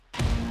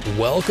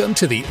Welcome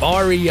to the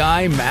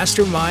REI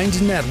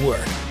Mastermind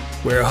Network,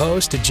 where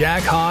host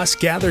Jack Haas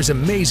gathers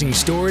amazing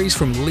stories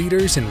from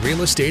leaders in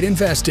real estate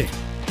investing.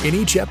 In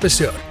each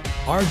episode,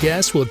 our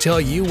guests will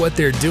tell you what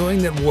they're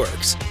doing that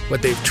works,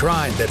 what they've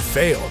tried that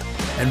failed,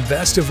 and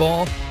best of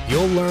all,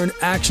 you'll learn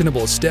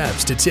actionable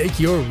steps to take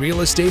your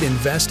real estate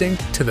investing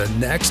to the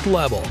next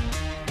level.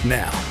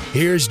 Now,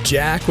 here's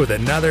Jack with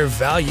another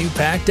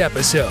value-packed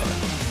episode.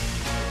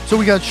 So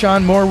we got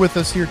Sean Moore with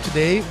us here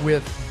today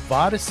with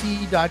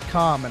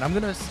Vodyssey.com, and I'm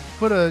going to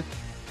put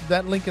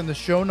that link in the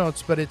show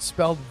notes, but it's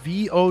spelled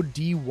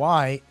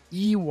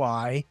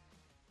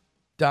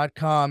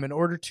VODYEY.com in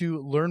order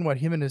to learn what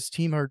him and his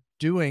team are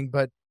doing.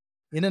 But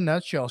in a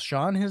nutshell,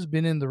 Sean has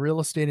been in the real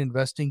estate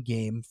investing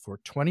game for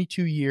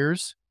 22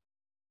 years.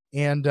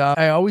 And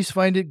I always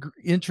find it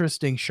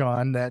interesting,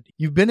 Sean, that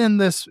you've been in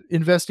this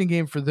investing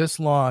game for this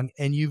long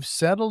and you've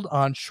settled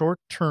on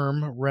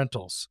short-term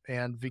rentals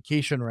and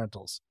vacation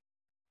rentals.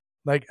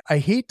 Like, I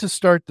hate to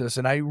start this,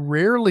 and I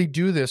rarely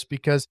do this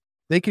because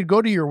they could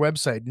go to your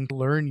website and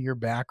learn your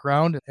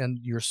background and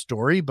your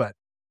story. But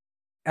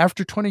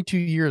after 22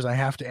 years, I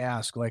have to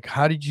ask, like,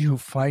 how did you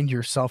find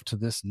yourself to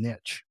this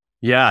niche?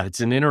 Yeah,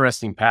 it's an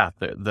interesting path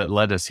that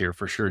led us here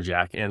for sure,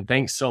 Jack. And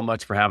thanks so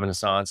much for having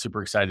us on.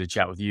 Super excited to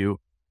chat with you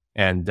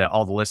and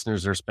all the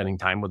listeners that are spending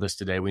time with us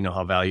today. We know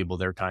how valuable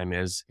their time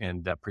is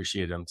and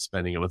appreciate them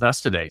spending it with us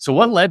today. So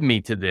what led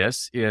me to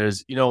this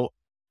is,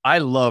 I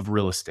love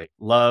real estate.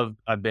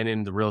 I've been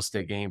in the real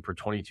estate game for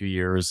 22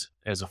 years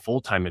as a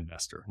full-time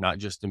investor, not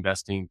just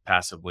investing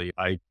passively.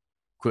 I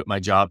quit my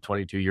job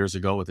 22 years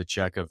ago with a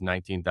check of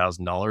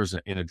 $19,000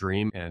 in a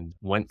dream and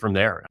went from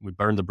there. We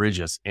burned the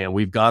bridges and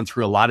we've gone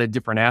through a lot of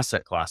different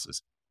asset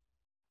classes.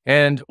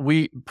 And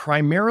we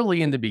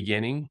primarily in the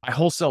beginning, I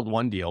wholesaled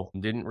one deal,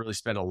 didn't really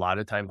spend a lot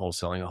of time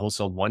wholesaling. I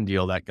wholesaled one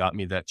deal that got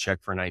me that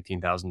check for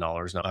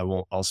 $19,000.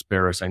 Now I'll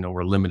spare us. I know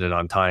we're limited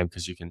on time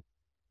because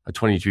a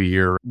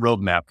 22-year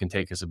roadmap can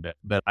take us a bit,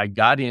 but I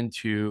got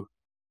into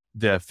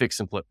the fix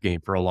and flip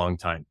game for a long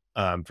time.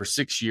 For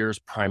 6 years,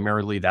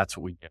 primarily, that's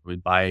what we did.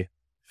 We'd buy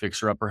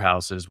fixer-upper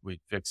houses,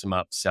 we'd fix them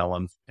up, sell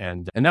them,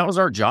 and that was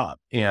our job.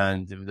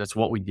 And that's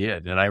what we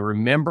did. And I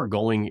remember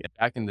going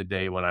back in the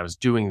day when I was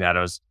doing that,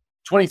 I was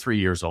 23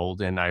 years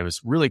old and I was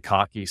really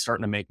cocky,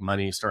 starting to make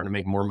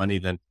more money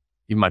than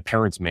even my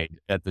parents made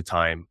at the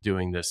time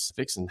having this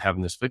fix and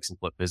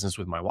flip business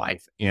with my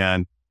wife.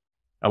 And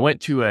I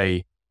went to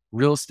a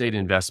real estate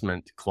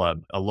investment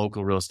club, a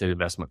local real estate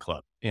investment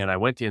club. And I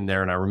went in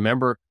there and I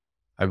remember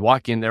I'd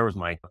walk in there with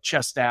my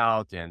chest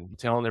out and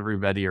telling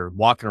everybody or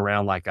walking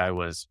around like I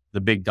was the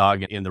big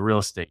dog in the real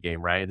estate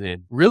game, right? And it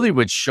really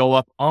would show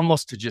up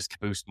almost to just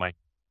boost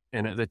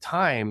and at the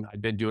time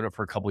I'd been doing it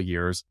for a couple of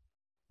years.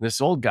 This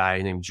old guy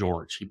named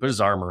George, he put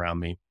his arm around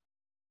me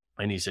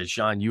and he said,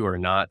 "Sean, you are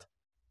not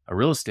a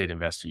real estate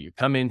investor. You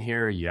come in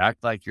here, you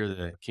act like you're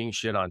the king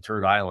shit on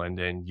Turd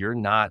Island and you're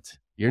not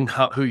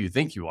who you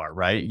think you are,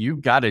 right?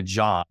 You've got a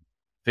job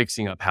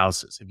fixing up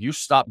houses. If you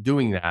stop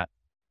doing that,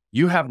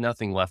 you have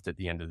nothing left at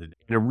the end of the day."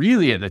 And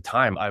really at the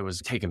time I was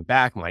taken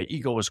back. My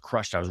ego was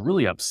crushed. I was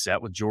really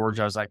upset with George.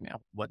 I was like, man,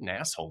 what an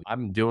asshole.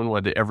 I'm doing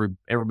what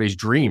everybody's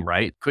dream,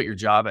 right? Quit your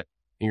job in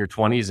your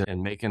 20s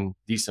and making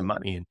decent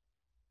money. And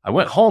I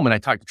went home and I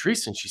talked to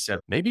Teresa and she said,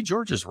 maybe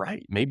George is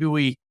right.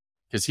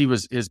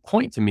 Because his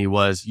point to me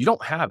was, if you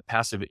don't have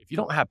passive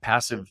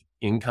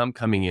income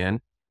coming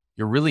in,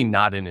 you're really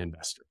not an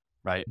investor.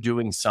 Right?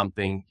 Doing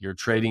something, you're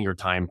trading your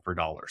time for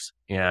dollars.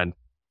 And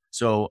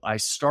so I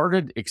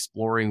started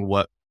exploring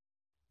what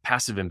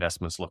passive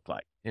investments look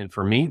like. And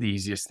for me, the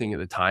easiest thing at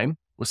the time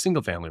was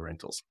single family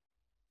rentals.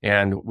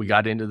 And we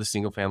got into the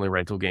single family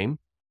rental game.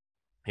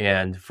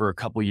 And for a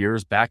couple of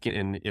years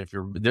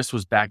this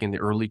was back in the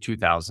early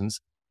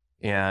 2000s.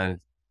 And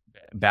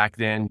back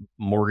then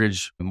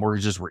mortgages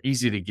were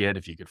easy to get.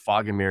 If you could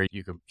fog a mirror,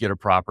 you could get a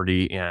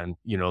property. And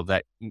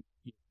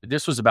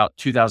this was about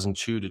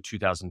 2002 to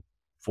 2003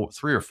 or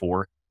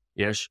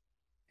 4-ish.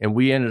 And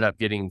we ended up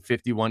getting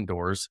 51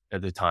 doors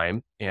at the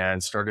time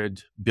and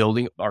started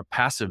building our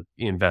passive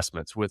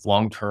investments with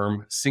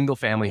long-term single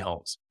family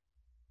homes.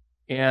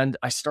 And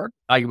I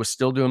was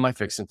still doing my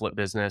fix and flip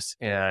business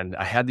and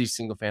I had these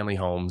single family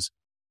homes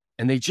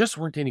and they just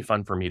weren't any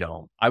fun for me to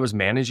own. I was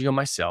managing them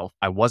myself.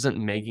 I wasn't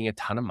making a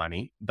ton of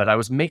money, but I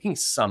was making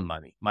some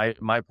money. My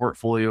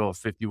portfolio of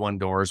 51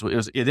 doors,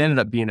 it ended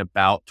up being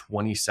about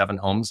 27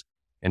 homes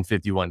and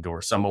 51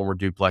 doors. Some of them were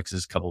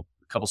duplexes, couple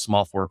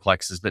small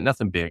fourplexes, but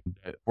nothing big.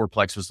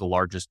 Fourplex was the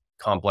largest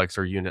complex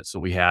or units that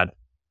we had.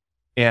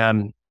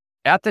 And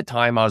at the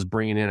time I was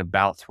bringing in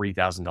about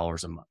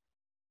 $3,000 a month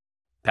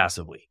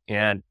passively.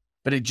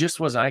 But it just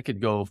wasn't, I could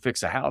go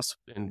fix a house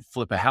and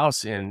flip a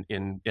house. And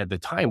at the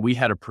time we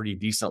had a pretty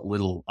decent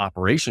little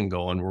operation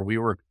going where we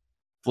were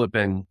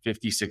flipping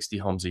 50, 60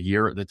 homes a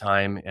year at the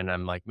time. And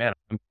I'm like, man,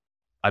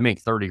 I make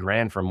 30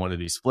 grand from one of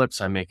these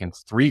flips. I'm making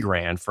 3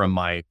 grand from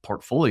my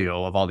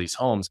portfolio of all these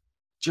homes.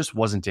 Just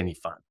wasn't any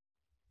fun.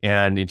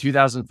 And in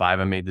 2005,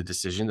 I made the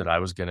decision that I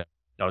was going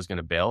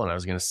to bail and I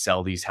was going to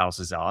sell these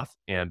houses off.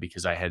 And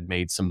because I had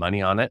made some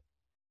money on it,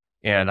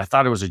 And I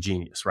thought it was a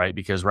genius, right?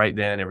 Because right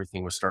then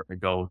everything was starting to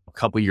go. A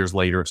couple of years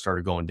later, it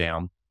started going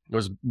down. It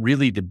was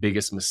really the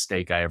biggest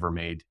mistake I ever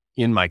made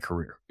in my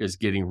career, is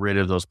getting rid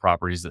of those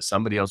properties that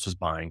somebody else was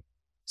buying,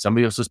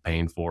 somebody else was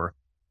paying for.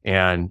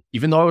 And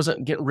even though I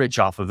wasn't getting rich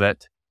off of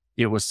it,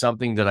 it was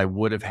something that I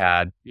would have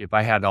had if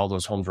I had all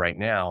those homes right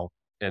now,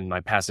 and my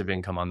passive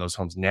income on those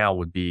homes now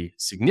would be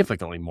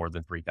significantly more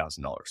than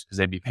 $3,000 because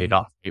they'd be paid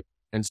off.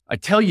 And I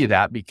tell you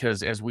that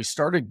because as we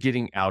started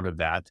getting out of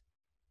that,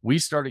 we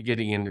started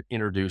getting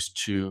introduced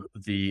to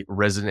the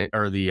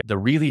the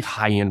really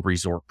high-end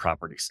resort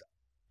property stuff.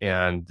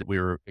 And we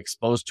were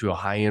exposed to a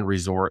high-end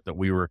resort that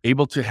we were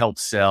able to help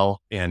sell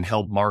and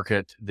help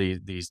market the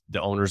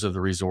owners of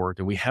the resort.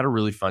 And we had a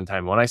really fun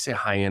time. When I say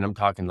high-end, I'm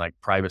talking like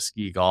private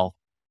ski golf,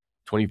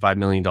 $25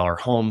 million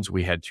homes.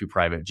 We had 2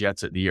 private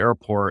jets at the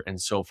airport.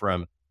 And so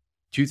from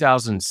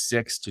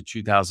 2006 to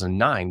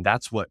 2009,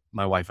 that's what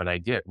my wife and I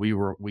did. We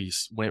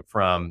went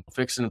from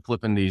fixing and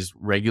flipping these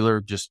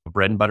regular, just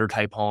bread and butter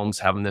type homes,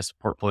 having this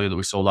portfolio that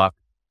we sold off.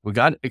 We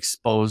got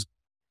exposed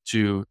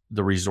to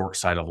the resort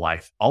side of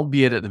life,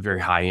 albeit at the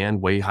very high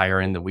end, way higher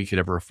end than we could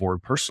ever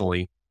afford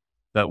personally.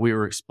 But we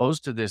were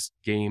exposed to this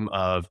game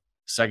of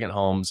second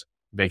homes,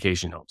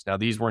 vacation homes. Now,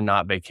 these were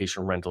not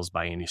vacation rentals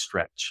by any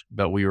stretch,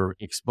 but we were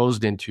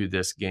exposed into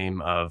this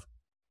game of,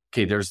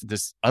 okay, there's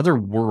this other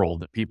world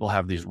that people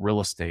have these real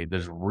estate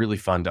that is really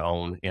fun to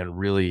own and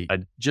really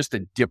just a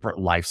different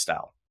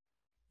lifestyle,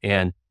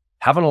 and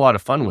having a lot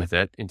of fun with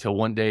it until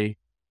one day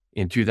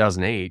in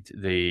 2008,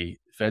 the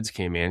feds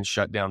came in,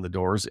 shut down the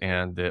doors,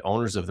 and the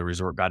owners of the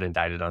resort got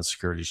indicted on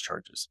securities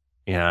charges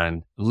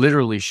and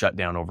literally shut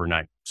down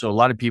overnight. So a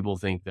lot of people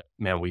think that,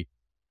 man,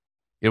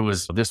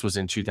 this was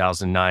in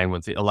 2009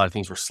 when a lot of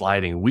things were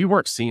sliding. We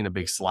weren't seeing a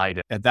big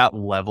slide at that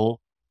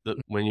level.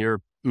 When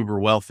you're uber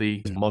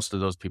wealthy, most of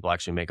those people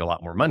actually make a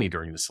lot more money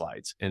during the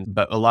slides.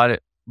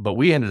 But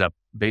we ended up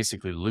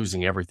basically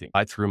losing everything.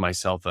 I threw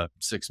myself a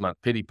 6-month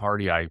pity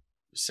party. I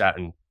sat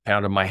and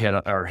pounded my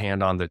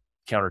hand on the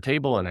counter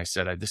table, and I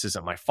said, this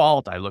isn't my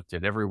fault. I looked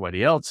at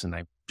everybody else, and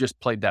I just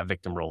played that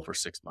victim role for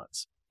 6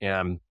 months.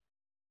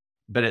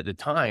 But at the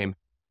time,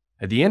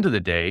 at the end of the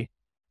day,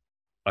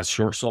 I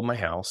short sold my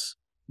house.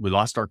 We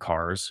lost our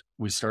cars.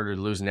 We started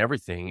losing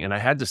everything. And I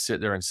had to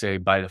sit there and say,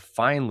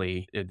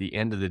 finally, at the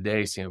end of the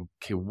day, saying,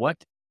 okay,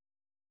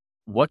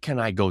 what can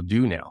I go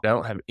do now? I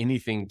don't have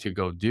anything to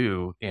go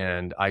do.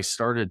 And I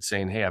started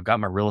saying, hey, I've got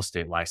my real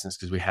estate license,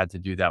 because we had to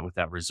do that with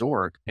that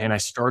resort. And I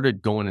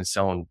started going and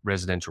selling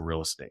residential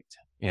real estate.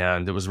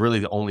 And it was really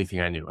the only thing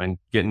I knew. And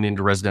getting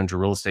into residential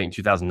real estate in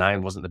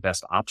 2009 wasn't the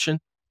best option,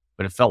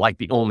 but it felt like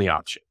the only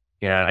option.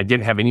 And I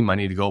didn't have any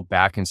money to go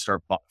back and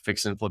start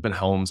fixing and flipping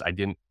homes.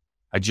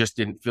 I just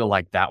didn't feel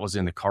like that was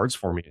in the cards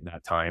for me at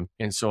that time.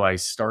 And so I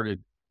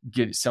started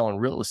selling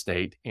real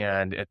estate,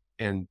 and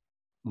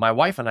my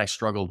wife and I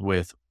struggled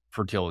with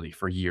fertility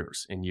for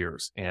years and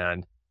years.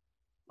 And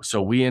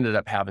so we ended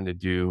up having to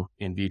do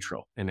in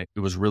vitro, and it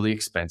was really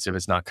expensive.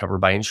 It's not covered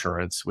by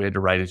insurance. We had to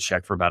write a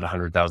check for about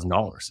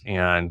 $100,000.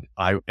 And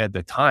at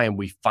the time,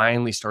 we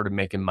finally started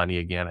making money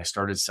again. I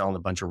started selling a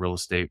bunch of real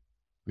estate.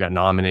 We got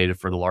nominated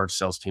for the large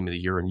sales team of the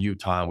year in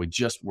Utah. And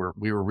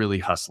we were really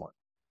hustling,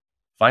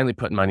 finally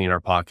putting money in our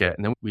pocket.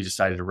 And then we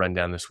decided to run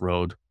down this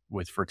road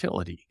with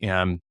fertility,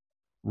 and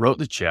wrote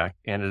the check,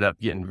 ended up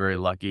getting very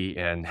lucky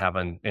and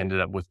ended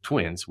up with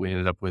twins. We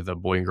ended up with a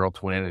boy and girl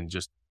twin,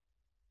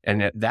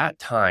 and at that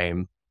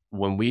time,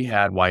 when we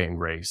had Wyatt and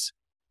Grace,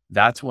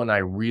 that's when I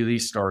really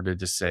started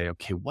to say,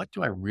 okay, what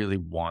do I really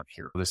want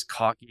here? This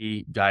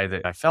cocky guy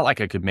that I felt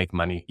like I could make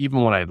money.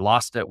 Even when I had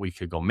lost it, we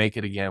could go make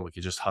it again. We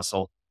could just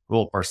hustle,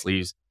 roll up our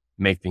sleeves,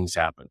 make things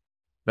happen.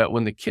 But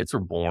when the kids were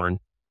born,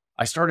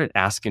 I started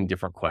asking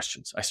different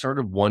questions. I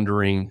started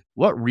wondering,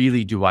 what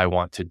really do I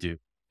want to do?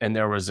 And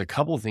there was a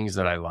couple of things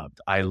that I loved.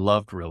 I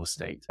loved real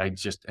estate. I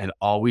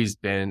always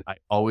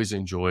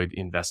enjoyed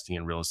investing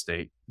in real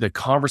estate. The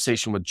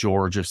conversation with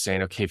George of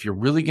saying, okay, if you're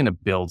really going to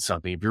build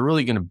something, if you're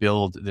really going to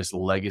build this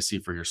legacy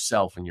for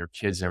yourself and your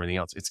kids and everything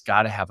else, it's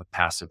got to have a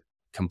passive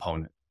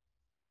component.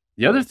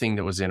 The other thing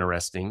that was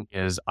interesting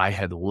is I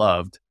had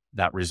loved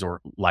that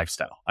resort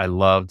lifestyle. I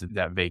loved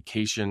that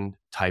vacation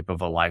type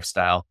of a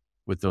lifestyle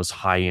with those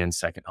high-end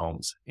second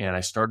homes. And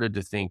I started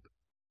to think,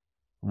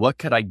 what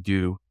could I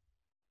do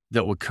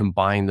that would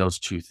combine those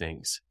two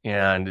things?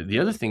 And the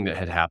other thing that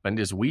had happened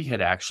is we had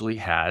actually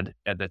had,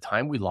 at the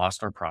time we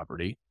lost our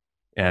property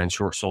and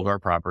short sold our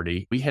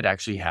property, we had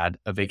actually had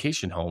a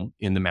vacation home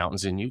in the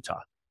mountains in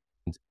Utah.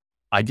 And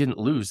I didn't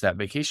lose that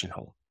vacation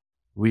home.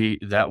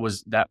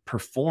 That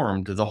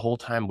performed the whole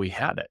time we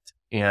had it.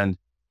 And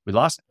we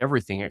lost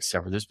everything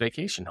except for this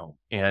vacation home.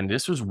 And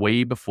this was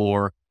way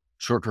before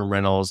short-term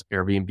rentals,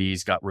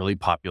 Airbnbs got really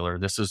popular.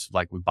 This is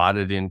like we bought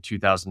it in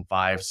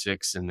 2005,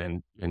 6,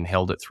 and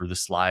held it through the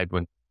slide,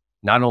 when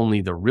not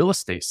only the real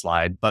estate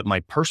slide, but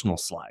my personal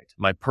slide,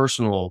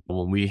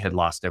 when we had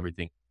lost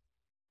everything.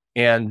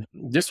 And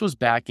this was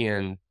back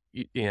in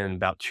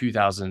about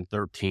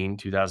 2013,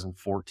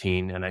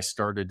 2014. And I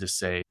started to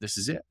say, this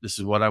is it. This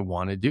is what I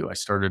want to do. I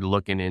started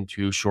looking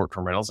into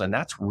short-term rentals. And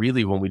that's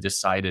really when we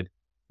decided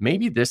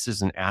maybe this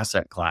is an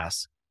asset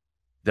class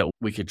that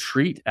we could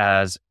treat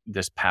as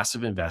this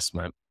passive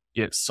investment.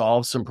 It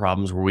solves some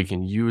problems where we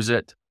can use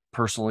it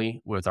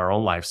personally with our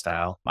own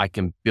lifestyle. I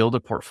can build a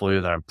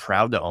portfolio that I'm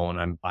proud to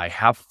own, I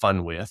have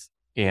fun with.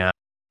 And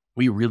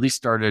we really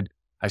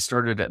I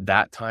started at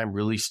that time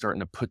really starting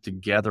to put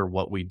together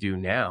what we do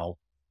now,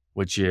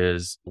 which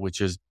is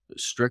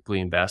strictly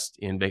invest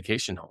in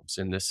vacation homes,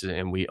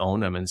 and we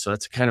own them. And so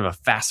that's kind of a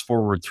fast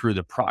forward through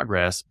the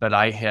progress. But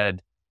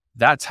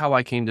that's how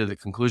I came to the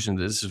conclusion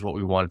that this is what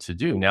we wanted to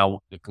do. Now,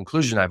 the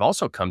conclusion I've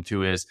also come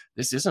to is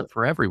this isn't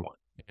for everyone.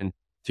 And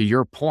to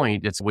your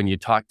point, it's when you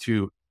talk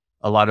to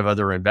a lot of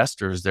other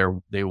investors,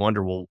 they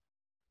wonder, well,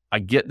 I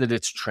get that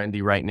it's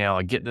trendy right now.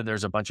 I get that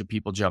there's a bunch of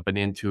people jumping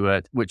into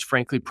it, which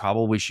frankly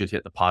probably should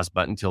hit the pause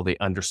button until they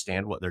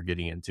understand what they're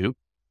getting into.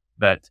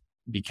 But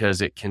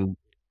because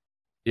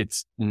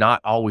it's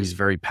not always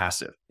very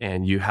passive,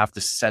 and you have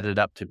to set it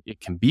up it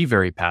can be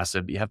very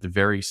passive. You have to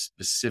very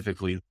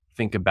specifically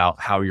think about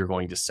how you're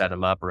going to set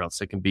them up, or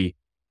else you can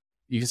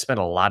spend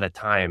a lot of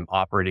time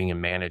operating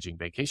and managing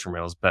vacation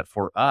rentals. But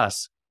for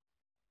us,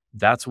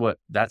 that's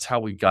how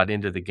we got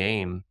into the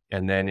game.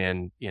 And then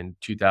in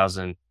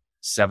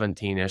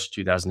 2017-ish,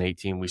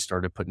 2018, we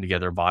started putting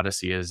together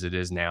Vodacy as it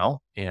is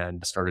now,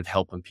 and started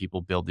helping people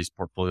build these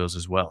portfolios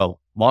as well. So,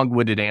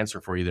 long-winded answer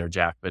for you there,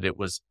 Jack, but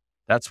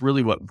that's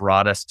really what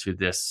brought us to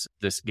this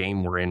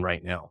game we're in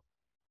right now.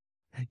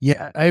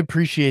 Yeah, I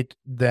appreciate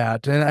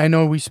that. And I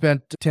know we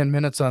spent 10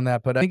 minutes on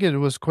that, but I think it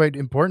was quite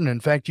important. In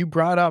fact, you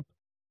brought up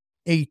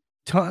a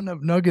ton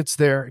of nuggets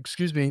there,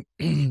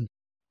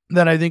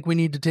 that I think we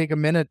need to take a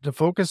minute to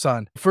focus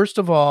on. First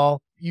of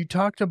all, you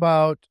talked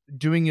about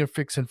doing your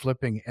fix and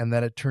flipping and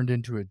that it turned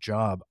into a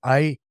job.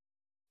 I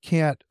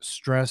can't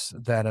stress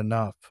that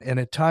enough. And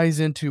it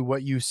ties into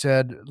what you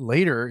said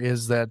later,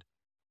 is that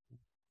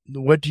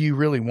what do you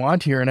really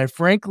want here? And I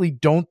frankly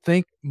don't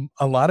think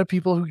a lot of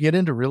people who get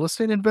into real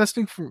estate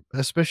investing,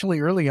 especially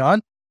early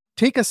on,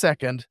 take a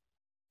second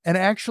and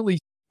actually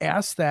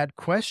ask that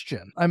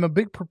question. I'm a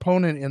big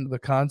proponent in the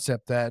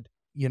concept that,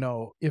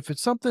 if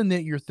it's something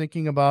that you're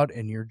thinking about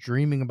and you're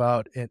dreaming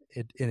about, and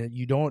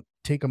you don't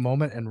take a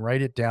moment and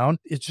write it down,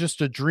 it's just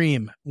a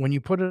dream. When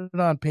you put it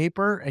on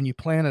paper and you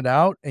plan it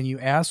out and you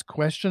ask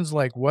questions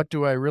like, what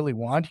do I really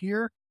want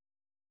here?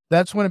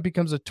 That's when it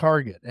becomes a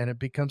target and it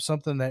becomes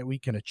something that we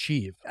can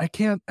achieve. I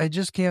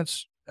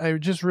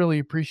just really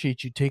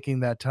appreciate you taking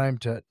that time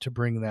to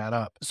bring that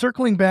up.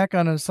 Circling back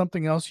on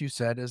something else you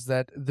said, is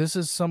that this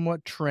is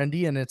somewhat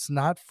trendy and it's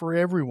not for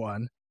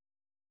everyone.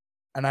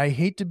 And I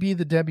hate to be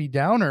the Debbie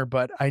Downer,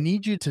 but I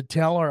need you to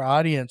tell our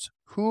audience,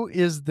 who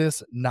is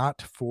this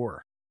not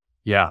for?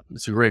 Yeah,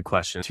 it's a great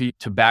question.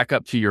 To back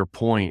up to your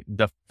point,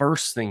 the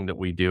first thing that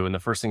we do, and the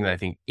first thing that I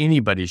think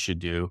anybody should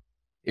do,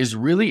 is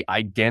really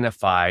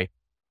identify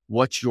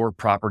what your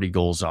property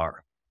goals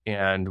are,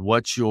 and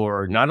what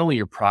not only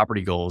your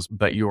property goals,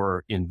 but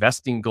your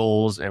investing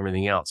goals and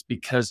everything else.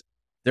 Because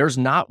there's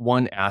not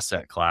one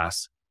asset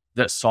class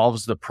that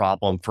solves the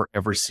problem for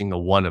every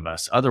single one of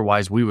us.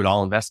 Otherwise, we would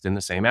all invest in the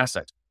same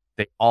assets.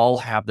 They all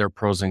have their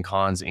pros and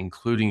cons,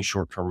 including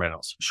short-term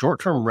rentals.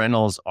 Short-term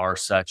rentals are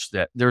such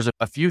that there's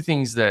a few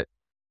things that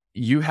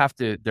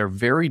they're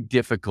very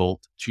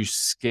difficult to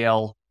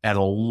scale at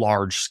a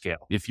large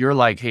scale. If you're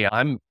like, hey,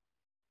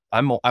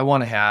 I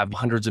want to have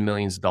hundreds of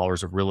millions of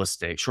dollars of real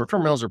estate,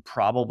 short-term rentals are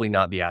probably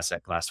not the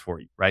asset class for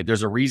you, right?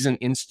 There's a reason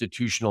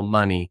institutional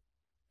money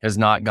has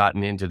not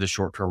gotten into the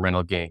short-term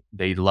rental game.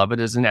 They love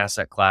it as an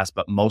asset class,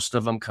 but most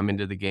of them come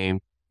into the game,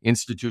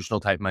 institutional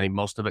type money,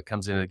 most of it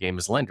comes into the game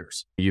as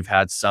lenders. You've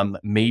had some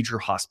major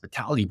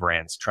hospitality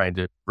brands trying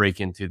to break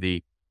into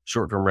the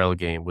short-term rental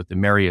game with the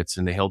Marriotts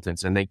and the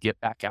Hiltons, and they get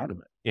back out of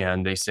it.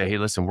 And they say, hey,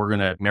 listen,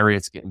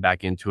 Marriott's getting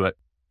back into it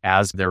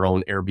as their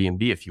own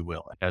Airbnb, if you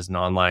will, as an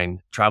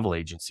online travel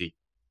agency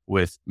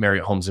with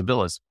Marriott Homes and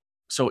Villas.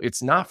 So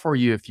it's not for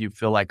you if you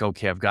feel like,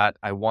 okay,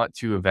 I want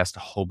to invest a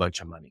whole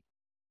bunch of money.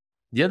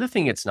 The other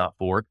thing it's not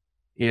for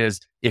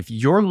is if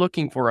you're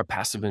looking for a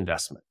passive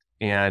investment,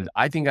 and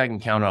I think I can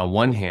count on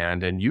one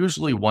hand and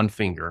usually one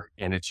finger,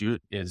 and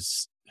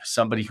is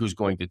somebody who's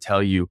going to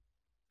tell you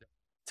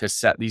to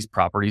set these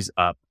properties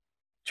up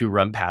to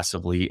run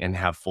passively and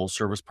have full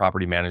service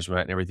property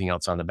management and everything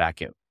else on the back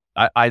end.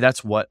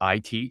 That's what I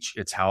teach.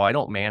 It's how I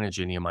don't manage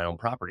any of my own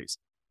properties,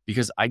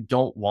 because I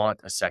don't want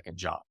a second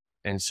job.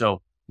 And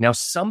so now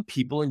some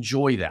people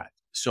enjoy that.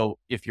 So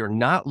if you're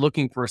not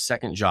looking for a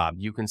second job,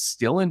 you can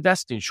still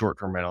invest in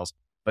short-term rentals,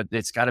 but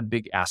it's got a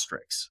big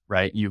asterisk,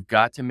 right? You've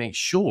got to make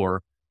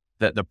sure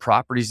that the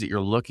properties that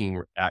you're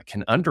looking at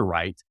can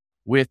underwrite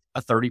with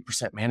a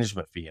 30%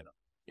 management fee in them.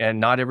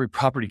 And not every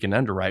property can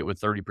underwrite with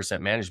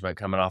 30% management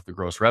coming off the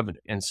gross revenue.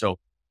 And so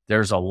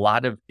there's a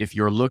lot of, if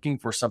you're looking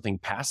for something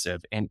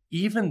passive, and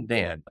even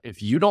then,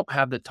 if you don't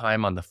have the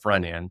time on the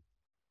front end,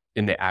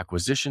 in the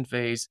acquisition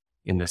phase,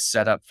 in the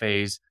setup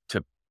phase,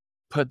 to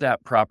put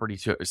that property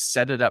to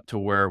set it up to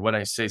where, when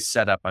I say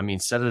set up, I mean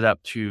set it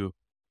up to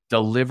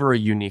deliver a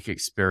unique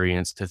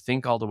experience, to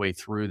think all the way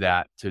through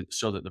that,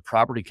 so that the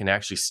property can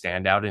actually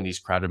stand out in these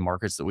crowded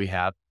markets that we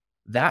have.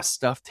 that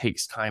stuff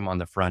takes time on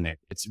the front end.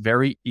 It's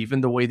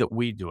even the way that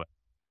we do it.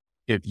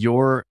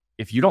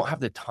 If you don't have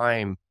the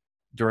time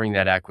during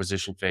that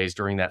acquisition phase,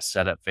 during that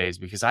setup phase,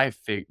 because I have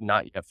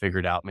not yet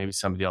figured out, maybe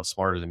somebody else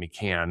smarter than me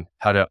can,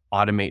 how to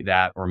automate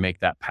that or make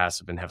that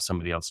passive and have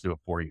somebody else do it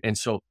for you. And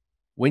so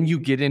when you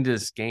get into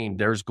this game,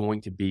 there's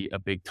going to be a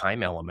big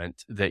time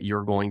element that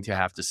you're going to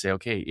have to say,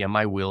 okay, am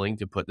I willing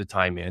to put the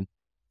time in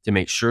to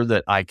make sure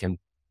that I can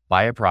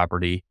buy a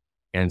property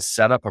and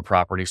set up a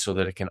property so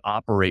that it can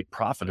operate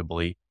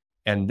profitably?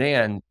 And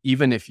then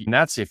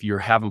that's if you're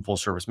having full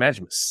service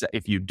management.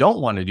 If you don't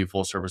want to do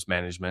full service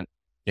management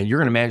and you're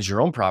going to manage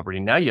your own property,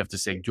 now you have to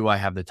say, do I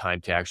have the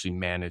time to actually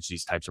manage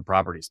these types of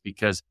properties?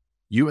 Because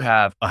you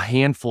have a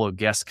handful of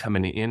guests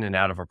coming in and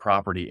out of a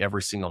property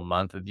every single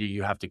month that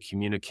you have to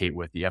communicate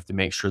with. You have to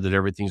make sure that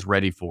everything's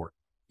ready for.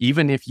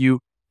 Even if you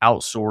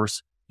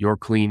outsource your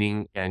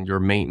cleaning and your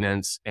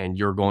maintenance and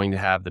you're going to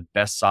have the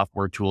best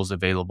software tools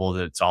available,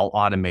 that it's all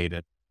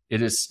automated,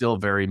 it is still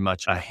very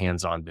much a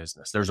hands-on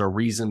business. There's a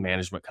reason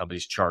management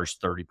companies charge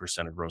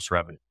 30% of gross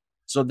revenue.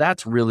 So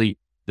that's really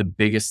the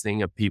biggest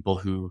thing of people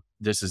who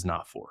this is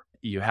not for.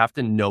 You have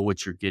to know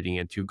what you're getting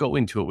into. Go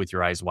into it with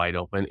your eyes wide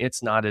open.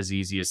 It's not as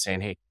easy as saying,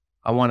 hey,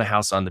 I want a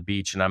house on the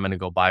beach and I'm going to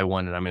go buy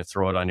one and I'm going to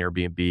throw it on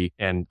Airbnb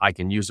and I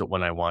can use it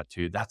when I want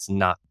to. That's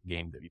not the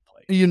game that we play.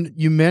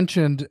 You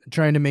mentioned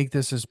trying to make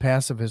this as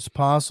passive as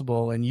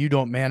possible, and you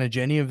don't manage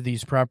any of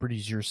these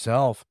properties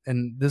yourself.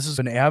 And this is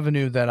an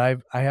avenue that I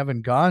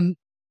haven't gone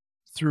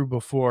through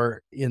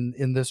before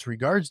in this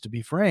regards, to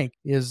be frank,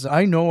 is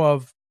I know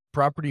of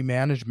property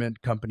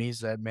management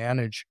companies that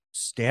manage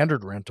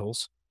standard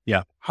rentals.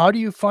 Yeah. How do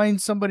you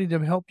find somebody to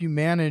help you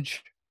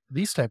manage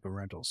these type of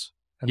rentals?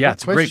 And yeah,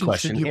 it's a great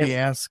question. Should you be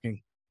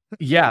asking?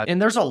 Yeah.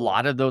 And there's a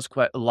lot of those,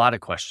 a lot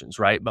of questions,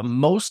 right? But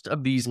most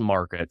of these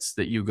markets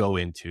that you go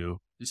into,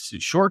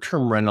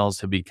 short-term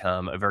rentals have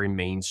become a very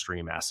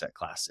mainstream asset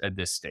class at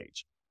this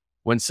stage.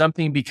 When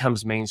something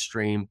becomes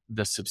mainstream,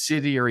 the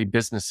subsidiary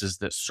businesses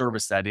that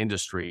service that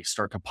industry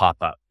start to pop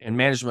up, and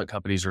management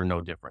companies are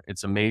no different.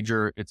 It's a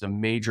major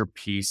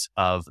piece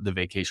of the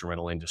vacation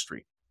rental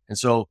industry. And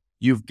so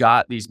you've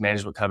got these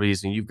management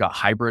companies and you've got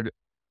hybrid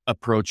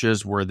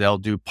approaches where they'll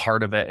do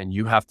part of it and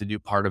you have to do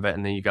part of it.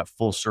 And then you got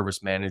full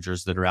service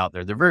managers that are out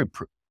there. They're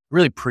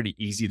really pretty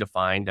easy to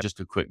find. Just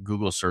a quick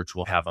Google search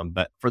will have them.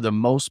 But for the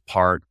most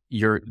part,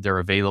 they're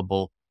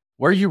available.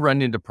 Where you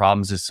run into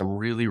problems is some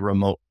really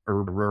remote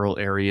or rural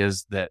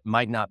areas that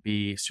might not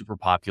be super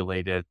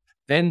populated.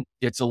 Then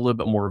it's a little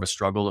bit more of a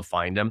struggle to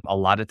find them. A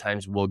lot of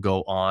times we'll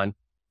go on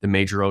the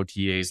major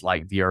OTAs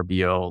like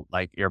VRBO,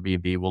 like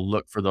Airbnb, will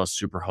look for those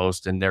super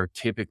hosts, and they're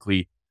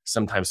typically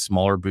sometimes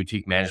smaller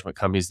boutique management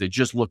companies that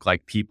just look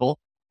like people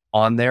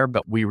on there,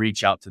 but we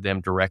reach out to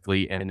them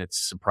directly, and it's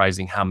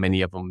surprising how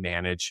many of them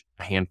manage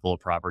a handful of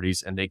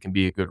properties, and they can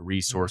be a good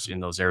resource in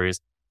those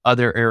areas.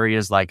 Other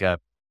areas like a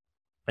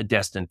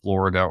Destin,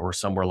 Florida, or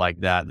somewhere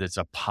like that, that's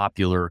a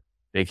popular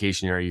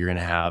vacation area, you're going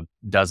to have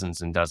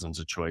dozens and dozens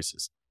of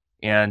choices.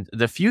 And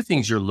the few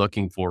things you're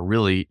looking for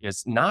really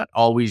is not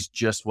always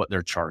just what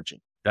they're charging.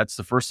 That's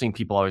the first thing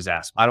people always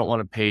ask. I don't want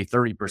to pay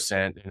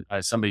 30%.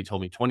 Somebody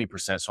told me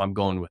 20%, so I'm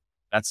going with.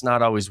 That's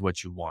not always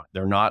what you want.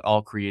 They're not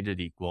all created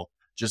equal.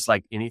 Just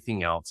like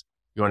anything else,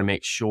 you want to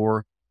make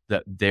sure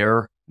that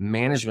their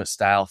management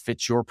style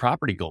fits your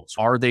property goals.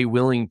 Are they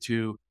willing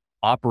to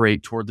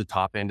operate toward the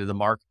top end of the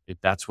market if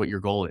that's what your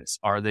goal is?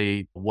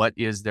 What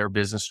is their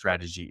business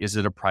strategy? Is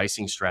it a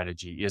pricing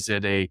strategy? Is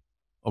it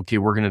okay,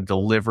 we're going to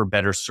deliver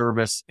better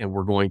service and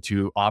we're going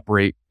to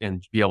operate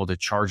and be able to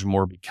charge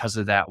more because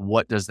of that?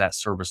 What does that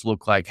service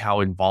look like? How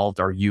involved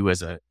are you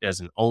as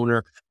an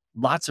owner?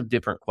 Lots of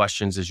different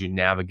questions as you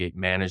navigate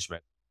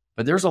management.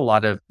 But there's a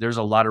lot of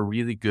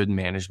really good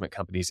management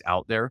companies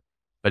out there,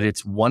 but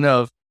it's one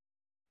of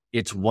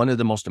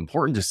the most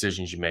important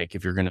decisions you make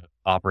if you're going to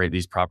operate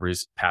these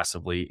properties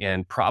passively.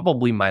 And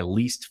probably my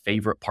least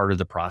favorite part of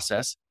the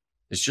process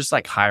is just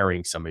like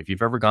hiring somebody. If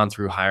you've ever gone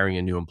through hiring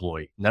a new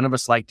employee, none of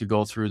us like to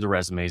go through the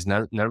resumes.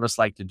 None of us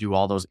like to do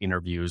all those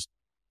interviews.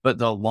 But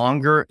the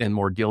longer and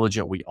more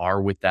diligent we are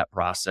with that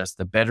process,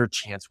 the better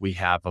chance we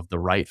have of the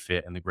right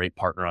fit and the great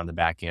partner on the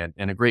back end.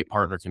 And a great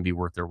partner can be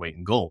worth their weight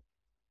in gold.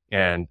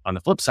 And on the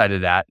flip side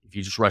of that, if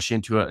you just rush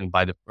into it and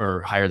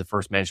hire the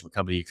first management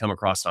company you come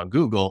across on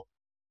Google,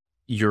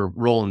 you're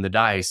rolling the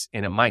dice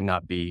and it might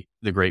not be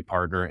the great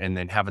partner. And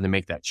then having to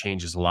make that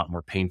change is a lot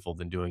more painful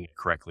than doing it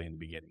correctly in the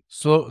beginning.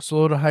 Slow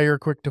to hire,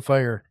 quick to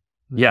fire.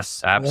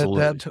 Yes, absolutely.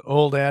 That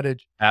old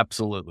adage.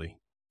 Absolutely.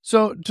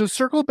 So to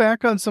circle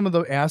back on some of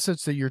the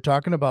assets that you're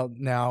talking about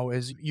now,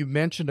 as you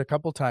mentioned a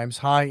couple times,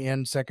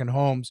 high-end second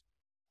homes,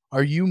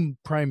 are you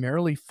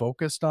primarily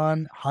focused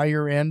on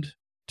higher end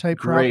type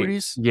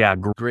properties? Yeah,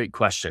 great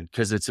question,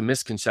 because it's a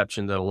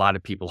misconception that a lot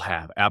of people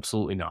have.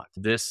 Absolutely not.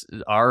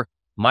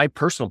 My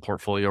personal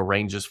portfolio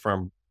ranges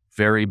from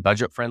very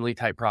budget friendly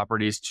type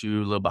properties to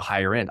a little bit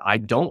higher end. I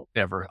don't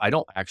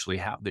actually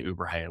have the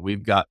uber high end.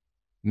 We've got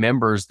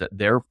members that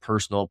their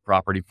personal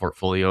property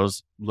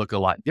portfolios look a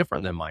lot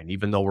different than mine,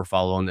 even though we're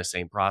following the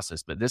same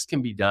process. But this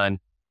can be done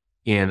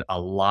in a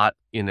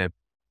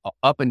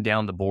up and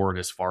down the board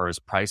as far as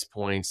price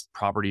points,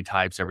 property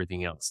types,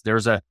 everything else.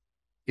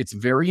 It's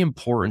very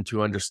important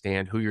to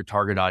understand who your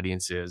target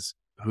audience is,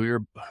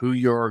 who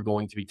you're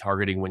going to be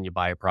targeting when you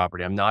buy a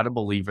property. I'm not a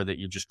believer that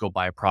you just go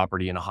buy a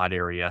property in a hot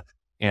area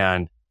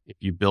and if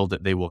you build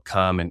it, they will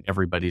come and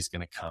everybody's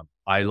going to come.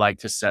 I like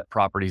to set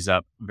properties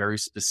up very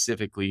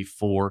specifically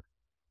for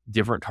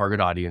different target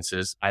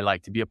audiences. I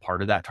like to be a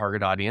part of that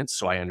target audience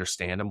so I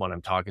understand them when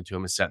I'm talking to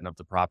them and setting up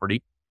the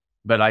property.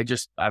 But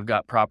I've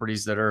got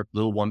properties that are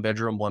little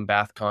 1-bedroom,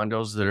 1-bath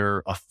condos that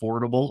are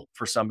affordable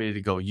for somebody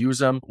to go use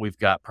them. We've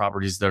got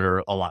properties that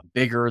are a lot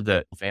bigger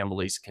that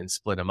families can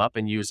split them up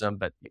and use them,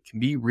 but it can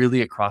be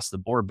really across the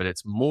board. But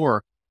it's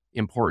more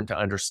important to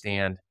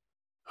understand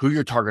who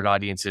your target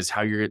audience is,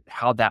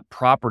 how that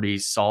property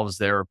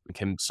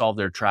can solve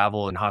their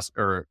travel and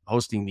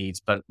hosting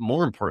needs. But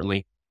more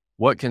importantly,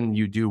 what can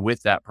you do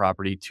with that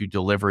property to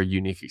deliver a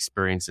unique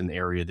experience in the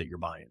area that you're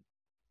buying?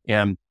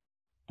 And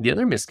the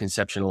other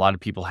misconception a lot of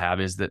people have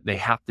is that they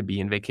have to be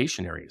in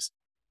vacation areas.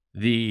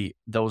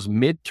 Those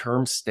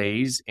midterm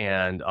stays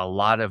and a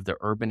lot of the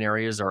urban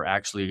areas are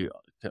actually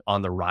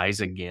on the rise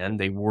again.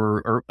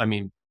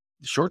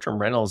 Short-term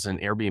rentals and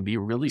Airbnb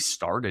really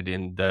started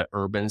in the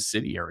urban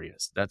city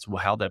areas. That's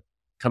how the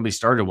company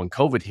started when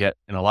COVID hit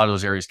and a lot of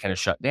those areas kind of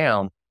shut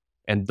down.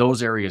 And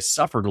those areas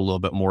suffered a little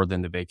bit more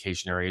than the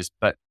vacation areas,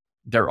 but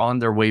they're on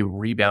their way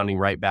rebounding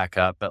right back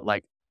up. But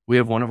we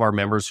have one of our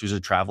members who's a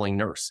traveling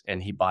nurse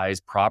and he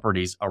buys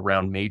properties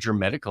around major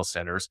medical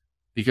centers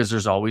because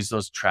there's always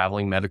those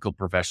traveling medical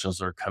professionals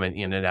that are coming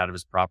in and out of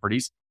his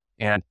properties.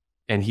 And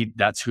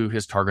that's who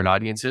his target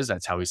audience is.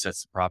 That's how he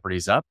sets the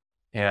properties up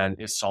and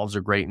it solves a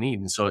great need.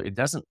 And so it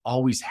doesn't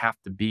always have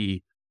to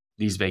be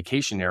these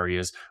vacation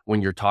areas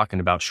when you're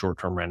talking about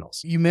short-term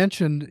rentals. You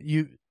mentioned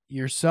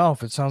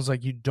yourself, it sounds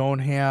like you don't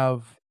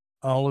have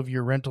all of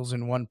your rentals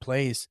in one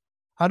place.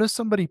 How does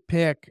somebody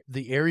pick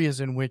the areas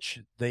in which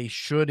they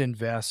should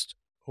invest,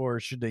 or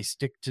should they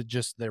stick to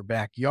just their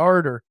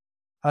backyard, or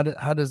how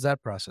does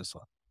that process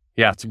look?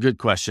 Yeah, it's a good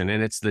question.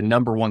 And it's the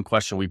number one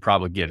question we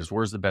probably get is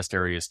where's the best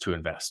areas to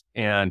invest?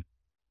 And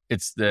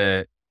it's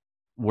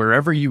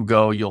wherever you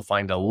go, you'll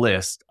find a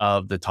list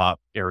of the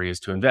top areas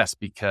to invest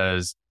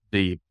because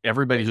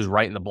everybody who's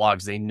writing the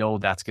blogs, they know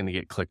that's going to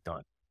get clicked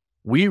on.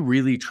 We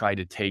really try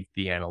to take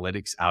the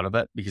analytics out of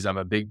it because I'm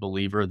a big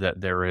believer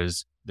that there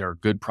are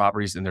good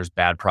properties and there's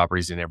bad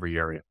properties in every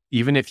area.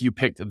 Even if you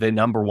picked the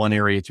number one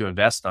area to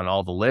invest on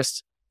all the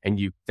lists,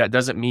 that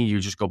doesn't mean you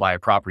just go buy a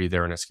property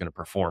there and it's going to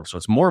perform. So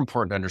it's more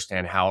important to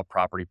understand how a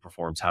property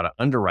performs, how to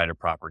underwrite a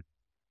property.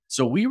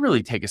 So we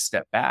really take a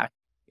step back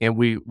and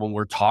when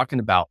we're talking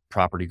about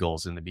property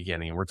goals in the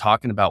beginning, and we're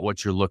talking about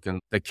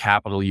the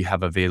capital you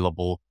have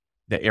available,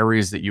 the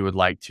areas that you would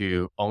like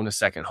to own a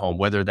second home,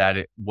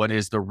 what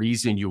is the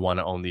reason you want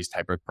to own these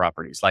type of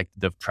properties? Like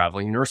the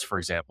traveling nurse, for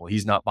example,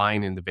 he's not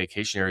buying in the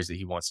vacation areas that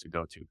he wants to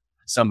go to.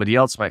 Somebody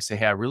else might say,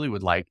 hey, I really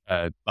would like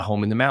a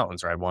home in the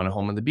mountains, or I want a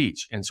home on the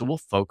beach. And so we'll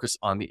focus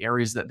on the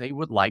areas that they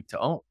would like to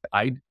own.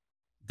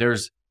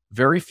 There's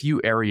very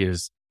few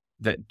areas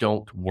that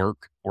don't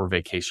work for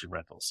vacation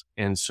rentals.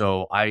 And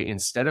so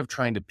instead of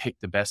trying to pick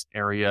the best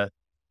area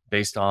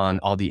based on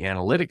all the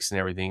analytics and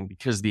everything,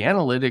 because the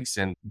analytics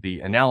and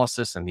the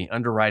analysis and the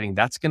underwriting,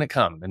 that's going to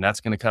come and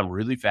that's going to come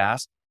really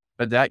fast.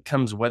 But that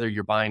comes whether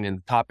you're buying in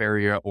the top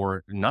area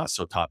or not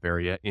so top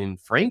area. And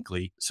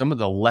frankly, some of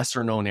the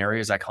lesser known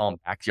areas, I call them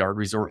backyard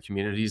resort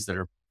communities that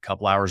are a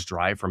couple hours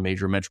drive from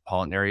major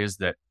metropolitan areas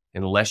that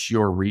unless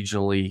you're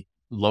regionally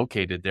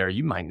located there,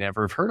 you might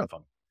never have heard of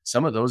them.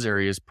 Some of those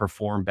areas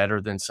perform better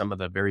than some of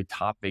the very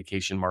top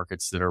vacation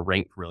markets that are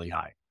ranked really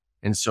high.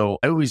 And so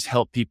I always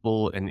help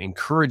people and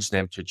encourage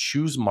them to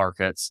choose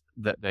markets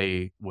that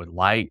they would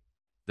like,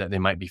 that they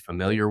might be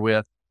familiar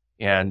with,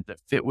 and that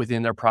fit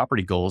within their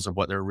property goals of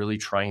what they're really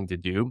trying to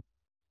do.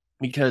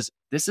 Because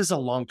this is a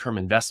long-term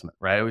investment,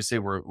 right? I always say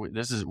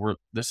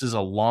this is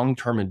a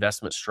long-term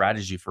investment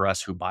strategy for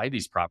us who buy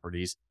these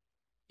properties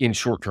in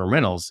short-term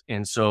rentals.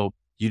 And so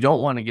you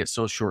don't want to get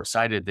so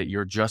short-sighted that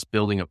you're just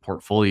building a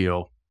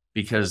portfolio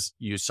because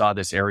you saw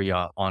this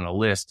area on a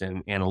list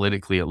and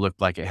analytically it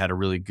looked like it had a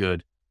really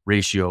good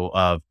ratio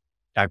of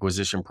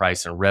acquisition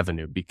price and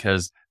revenue,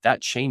 because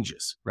that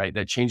changes, right?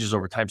 That changes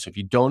over time. So if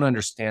you don't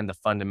understand the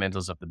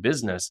fundamentals of the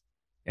business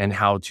and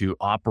how to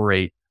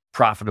operate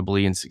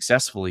profitably and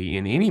successfully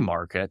in any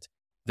market,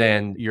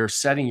 then you're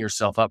setting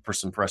yourself up for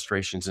some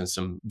frustrations and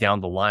some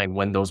down the line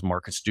when those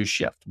markets do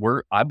shift.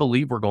 I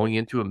believe we're going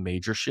into a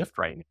major shift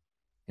right now.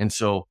 And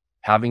so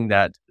having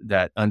that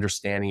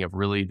understanding of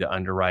really the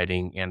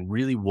underwriting and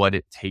really what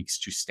it takes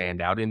to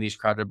stand out in these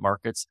crowded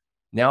markets,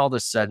 now all of a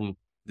sudden,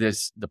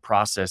 the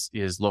process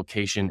is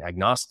location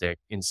agnostic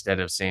instead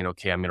of saying,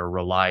 okay, I'm going to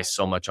rely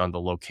so much on the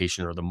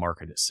location or the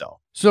market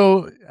itself.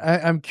 So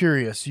I'm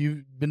curious,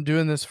 you've been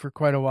doing this for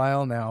quite a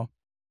while now.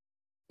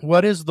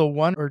 What is the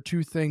one or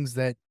two things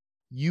that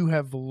you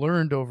have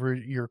learned over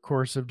your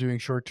course of doing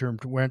short-term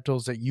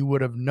rentals that you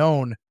would have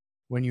known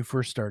when you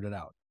first started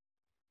out?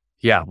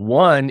 Yeah,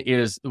 one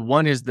is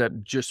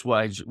that just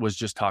what was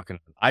just talking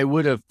about. I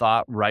would have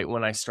thought right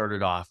when I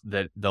started off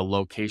that the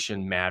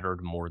location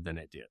mattered more than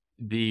it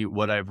did.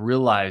 What I've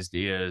realized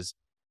is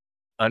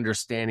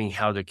understanding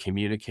how to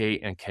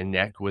communicate and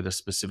connect with a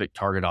specific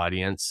target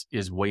audience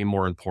is way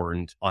more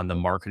important on the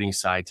marketing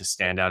side to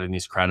stand out in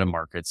these crowded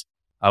markets.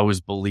 I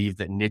always believe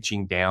that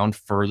niching down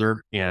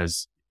further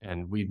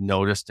and we've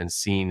noticed and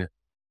seen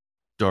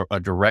a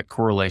direct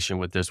correlation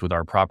with this with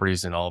our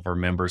properties and all of our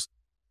members'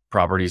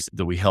 properties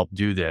that we help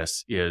do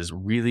this, is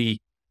really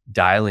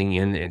dialing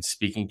in and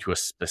speaking to a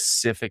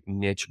specific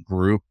niche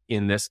group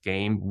in this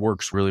game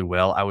works really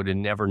well. I would have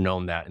never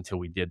known that until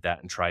we did that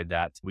and tried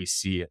that. We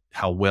see it,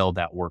 how well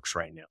that works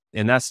right now.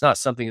 And that's not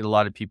something that a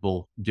lot of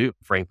people do,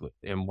 frankly.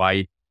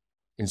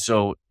 And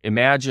so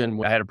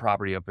imagine I had a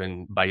property up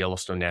by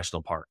Yellowstone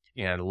National Park,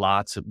 and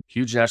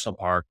huge national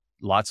park,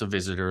 lots of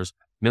visitors,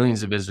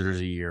 millions of visitors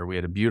a year. We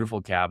had a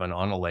beautiful cabin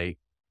on a lake,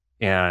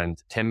 and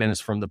 10 minutes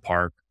from the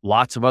park,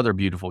 lots of other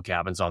beautiful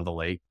cabins on the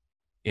lake.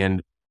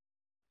 And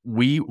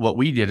what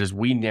we did is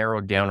we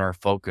narrowed down our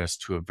focus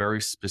to a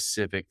very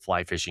specific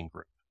fly fishing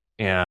group.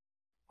 And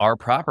our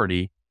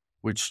property,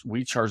 which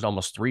we charged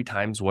almost 3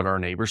 times what our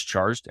neighbors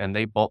charged, and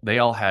they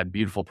all had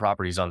beautiful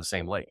properties on the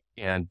same lake.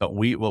 But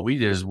what we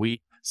did is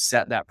we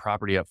set that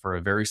property up for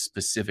a very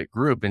specific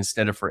group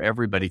instead of for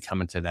everybody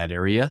coming to that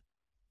area.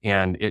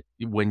 And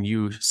when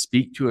you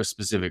speak to a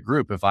specific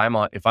group, if I'm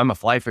a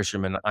fly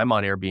fisherman, I'm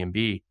on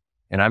Airbnb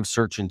and I'm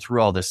searching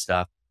through all this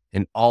stuff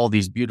and all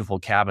these beautiful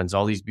cabins,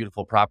 all these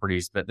beautiful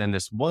properties, but then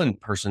this one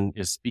person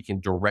is speaking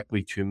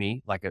directly to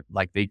me, like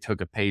they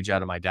took a page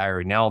out of my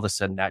diary. Now all of a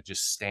sudden that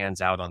just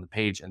stands out on the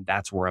page, and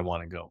that's where I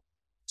want to go.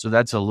 So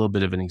that's a little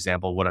bit of an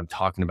example of what I'm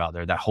talking about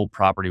there. That whole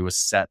property was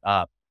set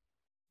up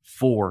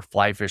for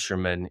fly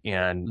fishermen,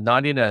 and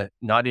not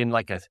in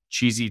like a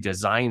cheesy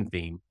design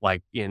theme,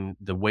 like in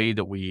the way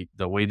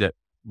that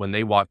when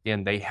they walked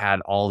in, they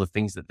had all the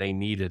things that they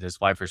needed as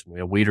fly fishermen.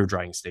 We had wader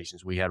drying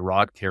stations. We had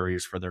rod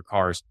carriers for their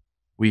cars.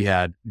 We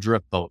had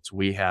drift boats.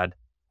 We had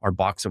our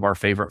box of our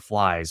favorite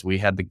flies. We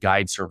had the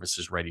guide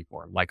services ready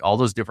for them, like all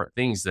those different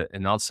things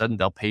and all of a sudden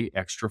they'll pay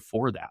extra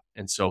for that.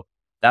 And so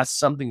that's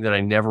something that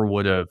I never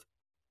would have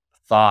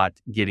thought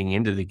getting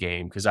into the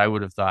game, because I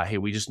would have thought, hey,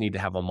 we just need to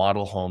have a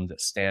model home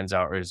that stands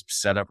out or is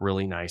set up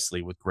really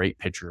nicely with great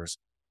pictures.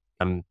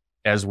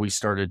 As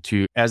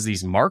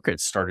these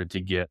markets started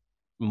to get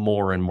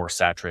more and more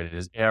saturated,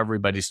 as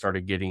everybody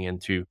started getting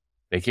into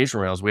vacation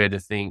rentals, we had to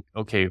think,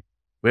 okay,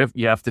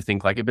 you have to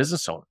think like a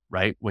business owner,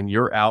 right? When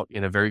you're out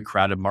in a very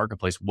crowded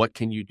marketplace, what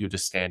can you do to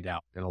stand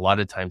out? And a lot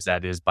of times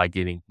that is by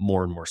getting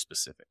more and more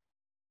specific.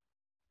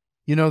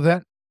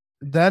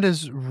 That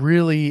is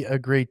really a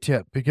great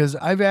tip, because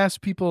I've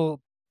asked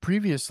people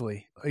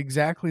previously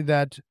exactly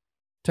that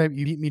type.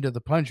 You beat me to the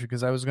punch,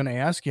 because I was going to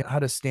ask you how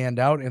to stand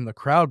out in the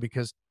crowd,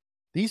 because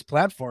these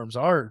platforms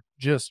are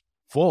just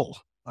full.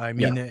 I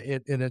mean,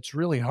 it's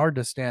really hard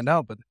to stand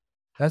out, but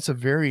that's a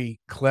very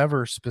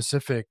clever,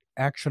 specific,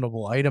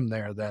 actionable item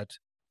there that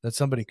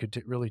somebody could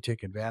really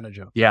take advantage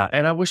of. Yeah.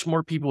 And I wish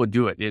more people would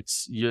do it.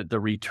 It's the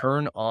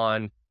return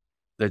on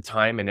the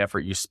time and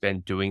effort you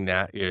spend doing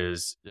that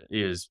is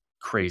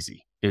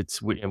crazy.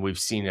 And we've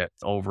seen it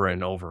over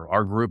and over.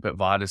 Our group at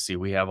Vodacy,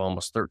 we have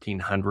almost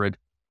 1,300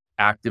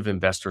 active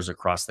investors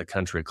across the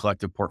country, a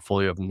collective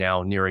portfolio of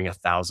now nearing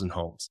 1,000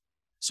 homes.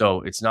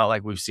 So it's not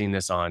like we've seen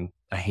this on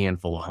a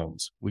handful of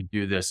homes. We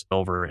do this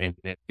over, and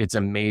it's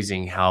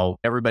amazing how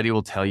everybody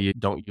will tell you,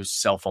 don't use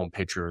cell phone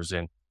pictures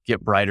and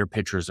get brighter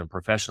pictures and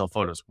professional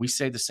photos. We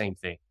say the same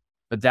thing,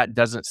 but that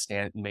doesn't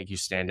make you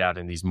stand out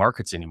in these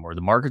markets anymore.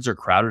 The markets are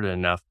crowded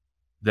enough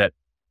that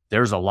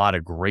there's a lot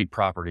of great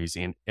properties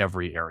in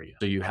every area.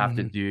 So you have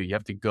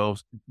to go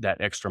that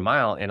extra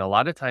mile. And a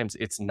lot of times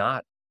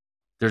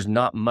there's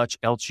not much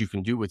else you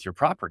can do with your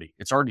property.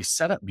 It's already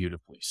set up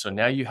beautifully. So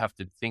now you have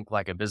to think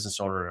like a business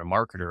owner and a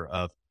marketer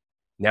of,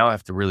 now I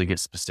have to really get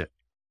specific.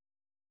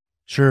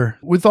 Sure.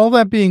 With all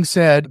that being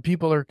said,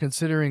 people are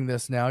considering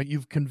this now.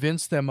 You've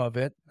convinced them of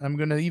it. I'm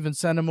going to even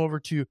send them over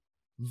to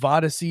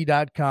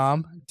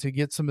Vodacy.com to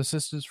get some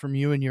assistance from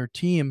you and your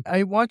team.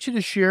 I want you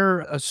to share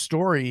a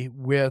story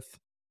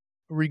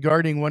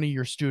regarding one of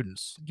your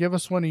students. Give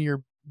us one of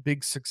your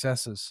big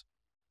successes.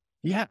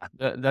 Yeah,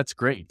 that's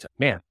great,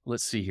 man.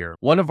 Let's see here.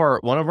 One of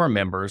our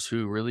members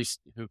who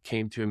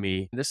came to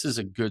me. This is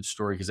a good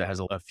story because it has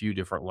a few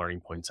different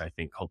learning points, I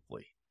think.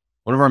 Hopefully,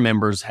 one of our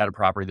members had a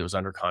property that was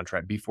under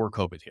contract before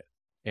COVID hit,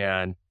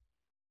 and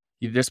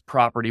this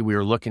property we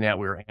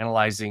were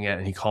analyzing it,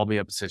 and he called me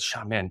up and said,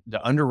 "Sean, man,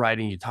 the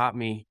underwriting you taught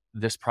me,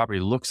 this property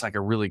looks like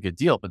a really good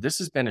deal, but this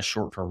has been a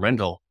short-term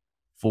rental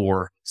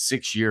for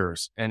 6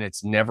 years, and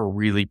it's never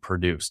really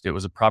produced. It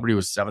was a property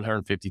with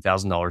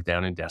 $750,000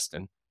 down in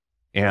Destin.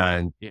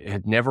 And it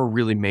had never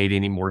really made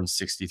any more than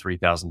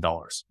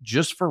 $63,000.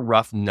 Just for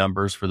rough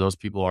numbers, for those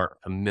people who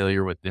aren't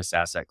familiar with this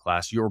asset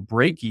class, your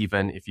break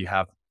even, if you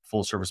have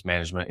full service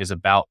management, is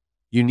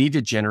you need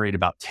to generate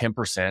about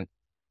 10%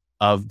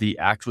 of the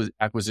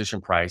acquisition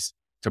price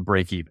to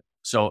break even.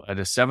 So at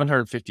a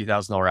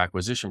 $750,000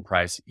 acquisition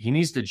price, he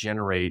needs to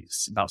generate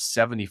about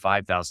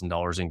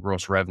 $75,000 in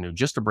gross revenue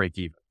just to break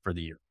even for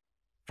the year,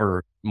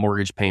 for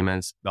mortgage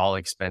payments, all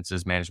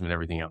expenses, management,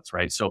 everything else,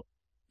 right? So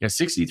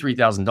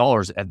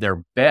 $63,000 at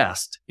their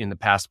best in the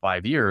past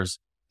 5 years,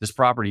 this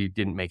property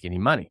didn't make any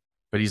money.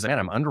 But he's like, man,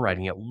 I'm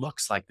underwriting. It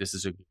looks like this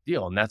is a good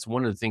deal. And that's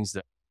one of the things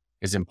that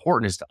is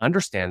important, is to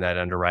understand that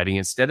underwriting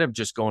instead of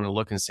just going to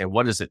look and saying,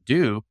 what does it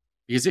do?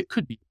 Because it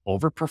could be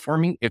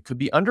overperforming. It could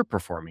be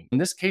underperforming. In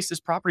this case, this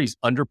property is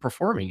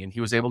underperforming, and he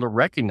was able to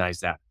recognize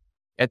that.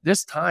 At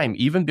this time,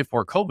 even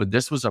before COVID,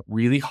 this was a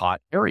really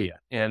hot area,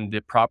 and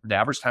the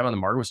average time on the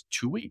market was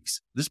 2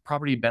 weeks. This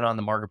property had been on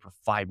the market for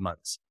 5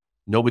 months.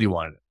 Nobody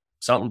wanted it.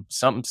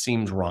 Something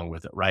seemed wrong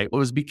with it, right? It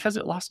was because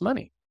it lost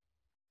money.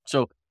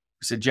 So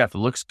we said, Jeff, it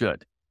looks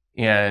good.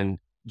 And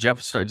Jeff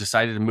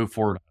decided to move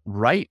forward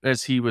right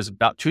as he was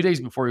about 2 days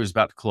before he was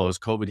about to close.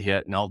 COVID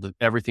hit, and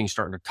everything's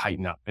starting to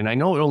tighten up. And I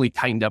know it only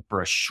tightened up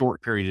for a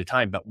short period of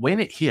time, but when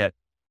it hit,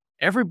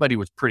 everybody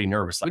was pretty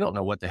nervous. I don't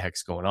know what the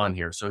heck's going on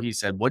here. So he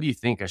said, what do you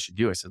think I should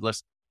do? I said,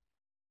 listen,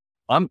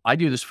 I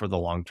do this for the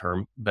long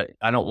term, but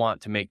I don't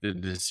want to make the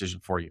decision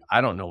for you.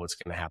 I don't know what's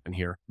going to happen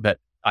here, but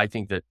I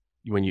think that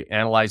when you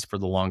analyze for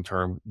the long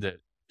term, the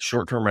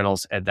short-term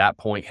rentals at that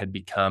point had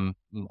become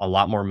a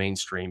lot more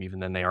mainstream even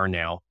than they are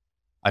now.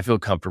 I feel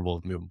comfortable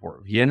with moving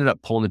forward. He ended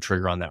up pulling the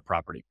trigger on that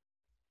property.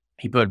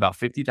 He put about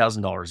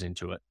 $50,000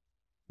 into it,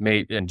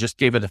 and just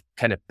gave it a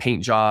kind of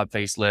paint job,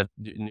 facelift,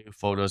 new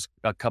photos,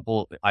 a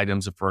couple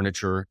items of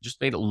furniture, just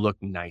made it look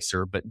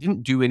nicer, but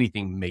didn't do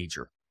anything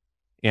major.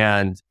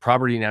 And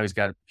property now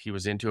he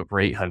was into it for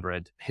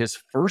 $800. His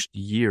first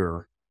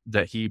year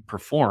that he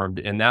performed,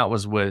 and that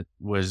was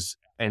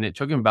and it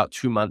took him about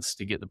 2 months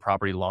to get the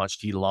property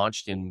launched. He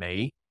launched in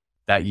May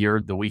that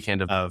year, the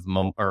weekend of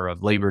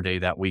Labor Day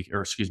that week,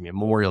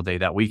 Memorial Day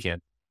that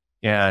weekend,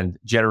 and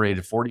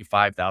generated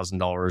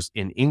 $45,000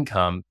 in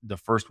income the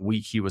first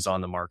week he was on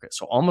the market.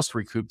 So almost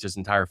recouped his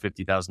entire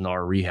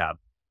 $50,000 rehab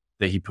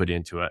that he put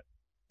into it.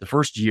 The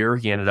first year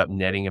he ended up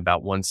netting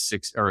about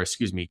grossing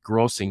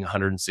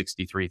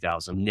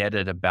 $163,000,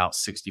 netted about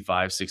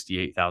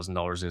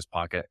 $68,000 in his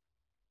pocket.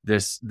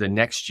 The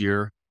next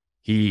year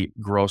he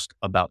grossed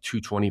about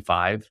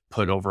 $225,000,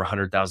 put over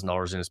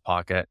 $100,000 in his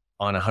pocket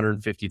on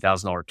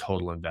 $150,000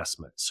 total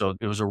investment. So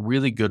it was a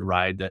really good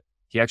ride that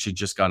he actually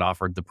just got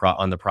offered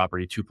on the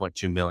property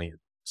 $2.2 million.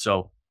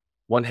 So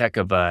one heck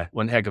of an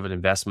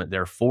investment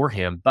there for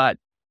him. But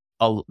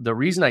the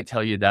reason I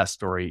tell you that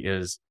story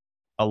is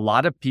a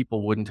lot of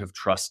people wouldn't have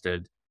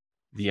trusted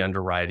the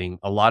underwriting.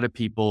 A lot of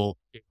people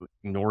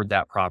ignored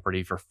that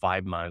property for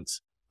 5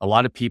 months. A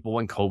lot of people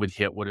when COVID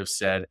hit would have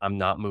said, I'm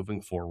not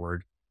moving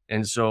forward.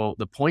 And so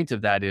the point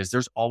of that is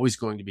there's always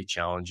going to be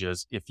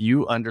challenges. If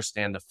you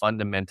understand the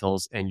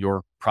fundamentals and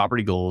your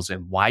property goals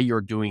and why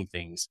you're doing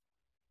things,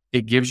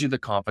 it gives you the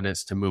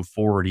confidence to move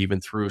forward even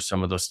through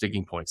some of those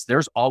sticking points.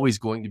 There's always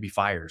going to be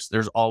fires.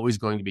 There's always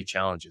going to be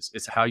challenges.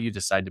 It's how you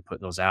decide to put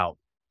those out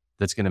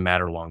that's going to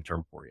matter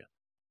long-term for you.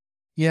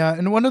 Yeah.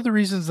 And one of the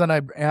reasons that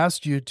I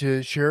asked you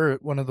to share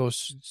one of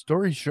those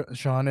stories,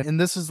 Sean, and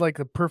this is like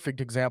the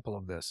perfect example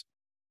of this,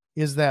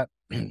 is that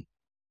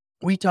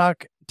we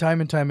talk time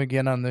and time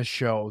again on this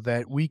show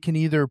that we can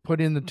either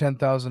put in the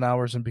 10,000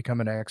 hours and become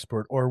an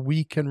expert, or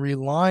we can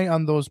rely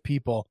on those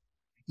people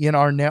in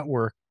our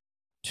network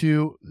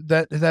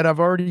that have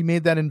already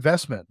made that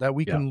investment, that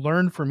we can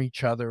learn from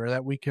each other,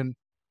 that we can.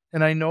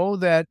 And I know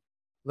that,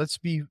 let's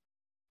be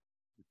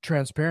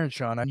transparent,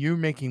 Sean, you're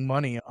making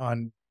money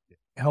on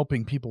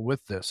helping people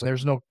with this.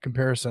 There's no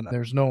comparison.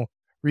 There's no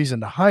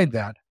reason to hide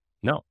that.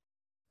 No.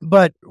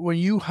 But when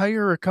you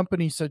hire a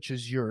company such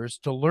as yours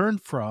to learn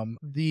from,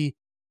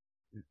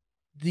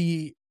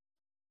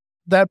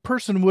 that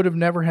person would have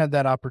never had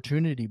that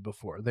opportunity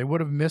before. They would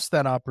have missed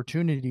that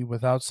opportunity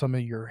without some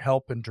of your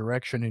help and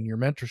direction and your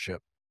mentorship.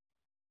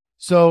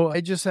 So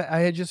I just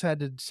had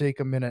to take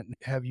a minute and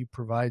have you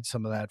provide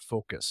some of that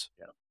focus.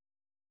 Yeah.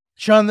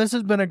 Sean, this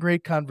has been a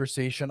great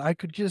conversation. I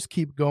could just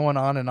keep going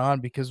on and on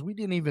because we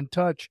didn't even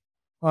touch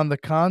on the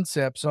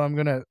concept. So I'm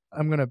gonna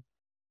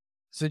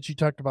since you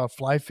talked about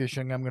fly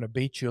fishing, I'm gonna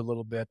bait you a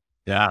little bit.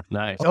 Yeah,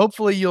 nice.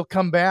 Hopefully you'll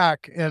come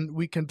back and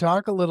we can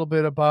talk a little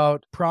bit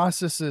about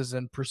processes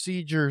and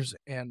procedures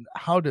and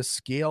how to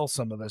scale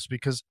some of this,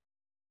 because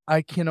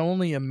I can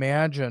only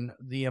imagine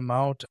the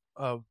amount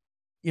of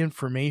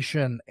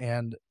information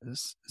and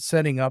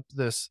setting up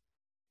this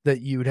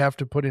that you would have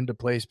to put into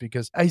place,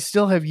 because I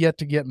still have yet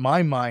to get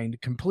my mind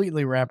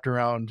completely wrapped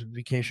around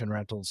vacation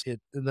rentals.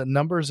 The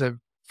numbers have,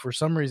 for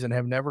some reason,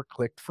 have never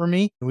clicked for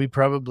me. We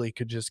probably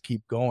could just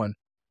keep going.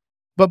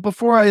 But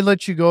before I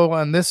let you go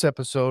on this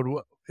episode,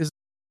 is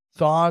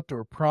thought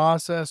or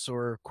process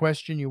or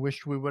question you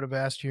wished we would have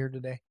asked here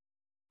today?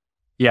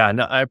 Yeah,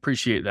 no, I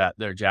appreciate that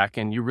there, Jack.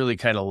 And you really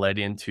kind of led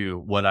into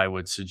what I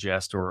would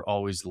suggest or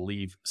always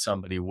leave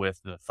somebody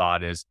with. The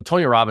thought is,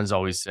 Tony Robbins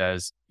always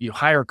says, you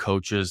hire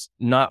coaches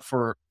not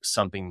for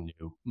something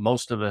new.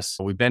 Most of us,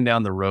 we've been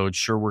down the road.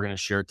 Sure, we're going to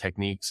share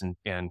techniques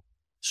and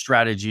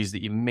strategies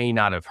that you may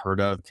not have heard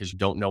of because you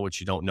don't know what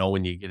you don't know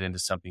when you get into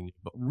something new.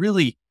 But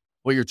really,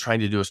 what you're trying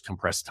to do is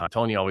compress time.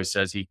 Tony always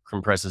says he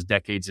compresses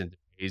decades into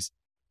days.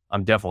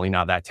 I'm definitely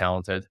not that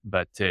talented,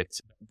 but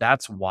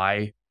that's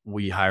why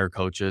we hire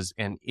coaches.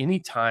 And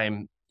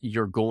anytime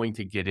you're going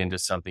to get into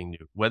something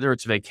new, whether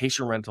it's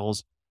vacation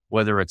rentals,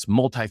 whether it's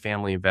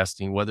multifamily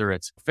investing, whether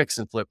it's fix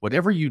and flip,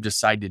 whatever you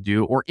decide to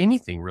do, or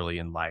anything really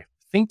in life,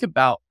 think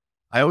about,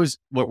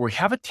 what we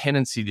have a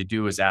tendency to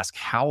do is ask,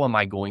 how am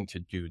I going to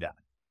do that?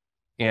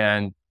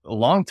 And a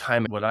long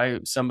time,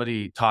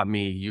 somebody taught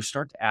me, you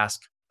start to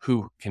ask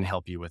who can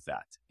help you with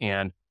that.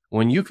 And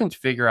when you can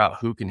figure out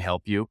who can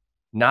help you,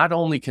 not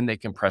only can they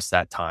compress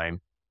that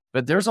time,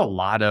 but it doesn't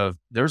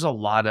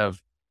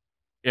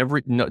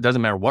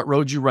matter what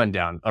road you run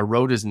down, a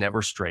road is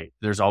never straight.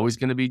 There's always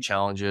going to be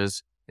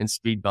challenges and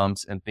speed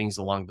bumps and things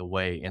along the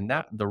way. And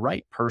that the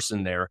right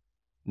person there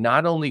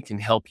not only can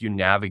help you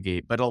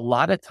navigate, but a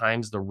lot of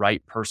times the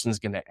right person is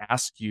going to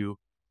ask you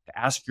to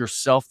ask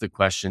yourself the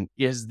question,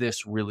 is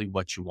this really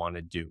what you want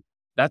to do?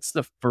 That's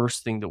the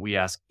first thing that we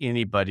ask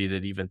anybody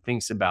that even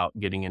thinks about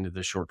getting into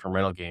the short-term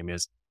rental game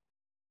is,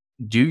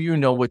 do you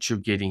know what you're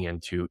getting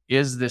into?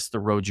 Is this the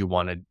road you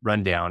want to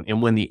run down?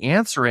 And when the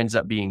answer ends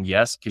up being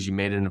yes, because you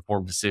made an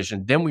informed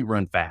decision, then we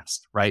run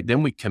fast, right?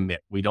 Then we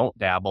commit. We don't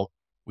dabble.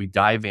 We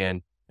dive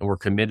in and we're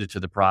committed to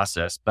the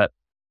process. But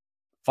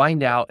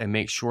find out and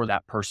make sure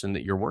that person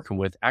that you're working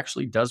with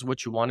actually does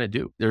what you want to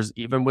do. There's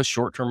even with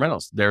short-term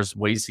rentals, there's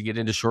ways to get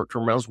into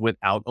short-term rentals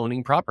without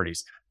owning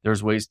properties.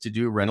 There's ways to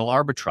do rental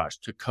arbitrage,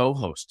 to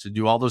co-host, to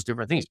do all those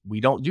different things.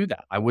 We don't do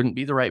that. I wouldn't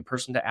be the right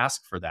person to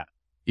ask for that.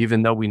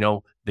 Even though we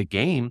know the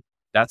game,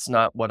 that's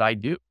not what I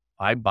do.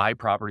 I buy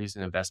properties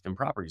and invest in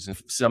properties. And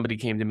if somebody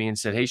came to me and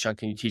said, hey, Sean,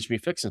 can you teach me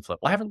fix and flip?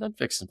 Well, I haven't done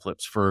fix and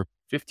flips for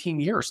 15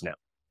 years now.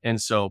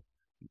 And so,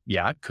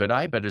 yeah, could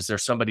I? But is there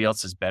somebody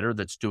else that's better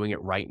that's doing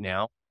it right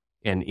now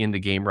and in the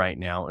game right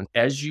now? And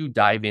as you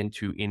dive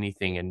into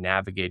anything and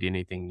navigate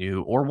anything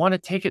new or want to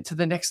take it to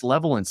the next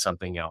level in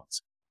something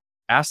else,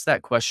 ask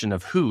that question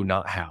of who,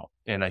 not how.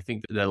 And I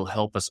think that'll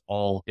help us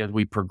all as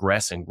we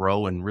progress and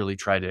grow and really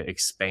try to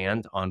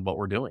expand on what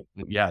we're doing.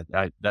 Yeah,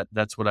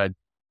 that's what I'd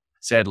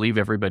say. I'd leave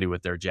everybody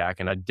with there, Jack.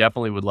 And I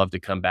definitely would love to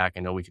come back. I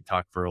know we could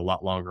talk for a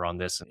lot longer on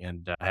this.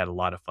 And I had a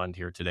lot of fun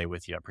here today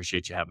with you. I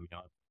appreciate you having me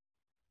on.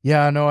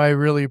 Yeah, no, I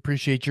really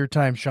appreciate your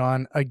time,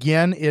 Sean.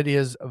 Again, it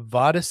is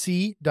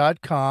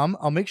vodacy.com.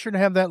 I'll make sure to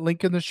have that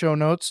link in the show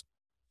notes.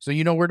 So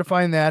you know where to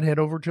find that. Head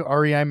over to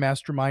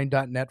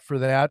reimastermind.net for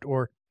that,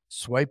 or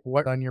swipe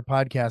what on your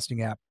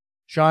podcasting app.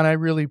 Sean, I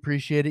really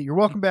appreciate it. You're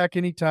welcome back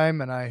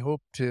anytime, and I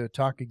hope to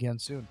talk again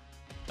soon.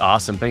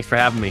 Awesome. Thanks for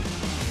having me.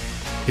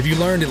 Have you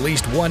learned at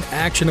least one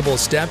actionable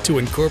step to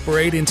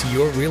incorporate into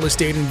your real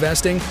estate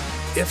investing?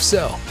 If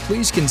so,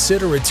 please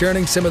consider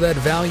returning some of that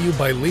value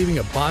by leaving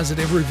a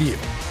positive review,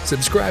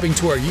 subscribing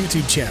to our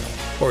YouTube channel,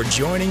 or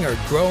joining our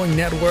growing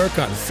network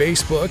on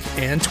Facebook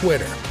and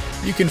Twitter.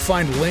 You can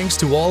find links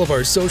to all of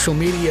our social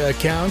media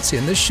accounts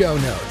in the show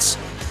notes.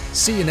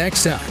 See you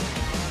next time.